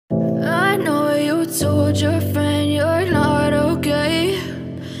told your friend you're not okay?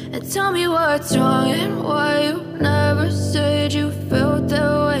 And tell me what's wrong and why you never said you felt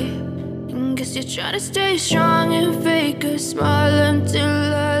that way. And guess you're trying to stay strong and fake a smile until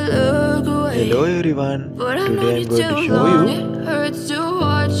I look away. Hello everyone, But I've today known I'm you going to too show long, you it hurts to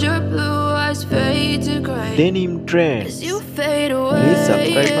watch your blue eyes fade to gray denim trends. as you fade away. Please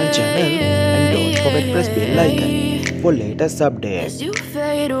subscribe my channel and don't forget press bell icon for latest updates. As you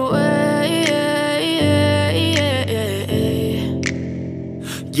fade away.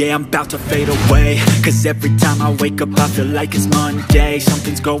 Yeah, I'm about to fade away, cause every time I wake up I feel like it's Monday.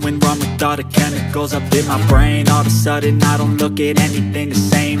 Something's going wrong with all the chemicals up in my brain. All of a sudden I don't look at anything the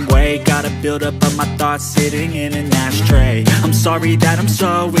same way. Gotta build up of my thoughts sitting in an ashtray. I'm sorry that I'm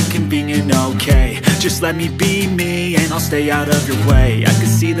so inconvenient, okay? Just let me be me and I'll stay out of your way. I can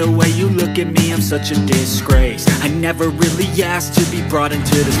see the way you look at me, I'm such a disgrace. I never really asked to be brought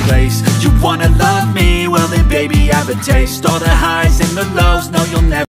into this place. You wanna love me? Well then baby, I have a taste. All the highs and the lows, no you'll never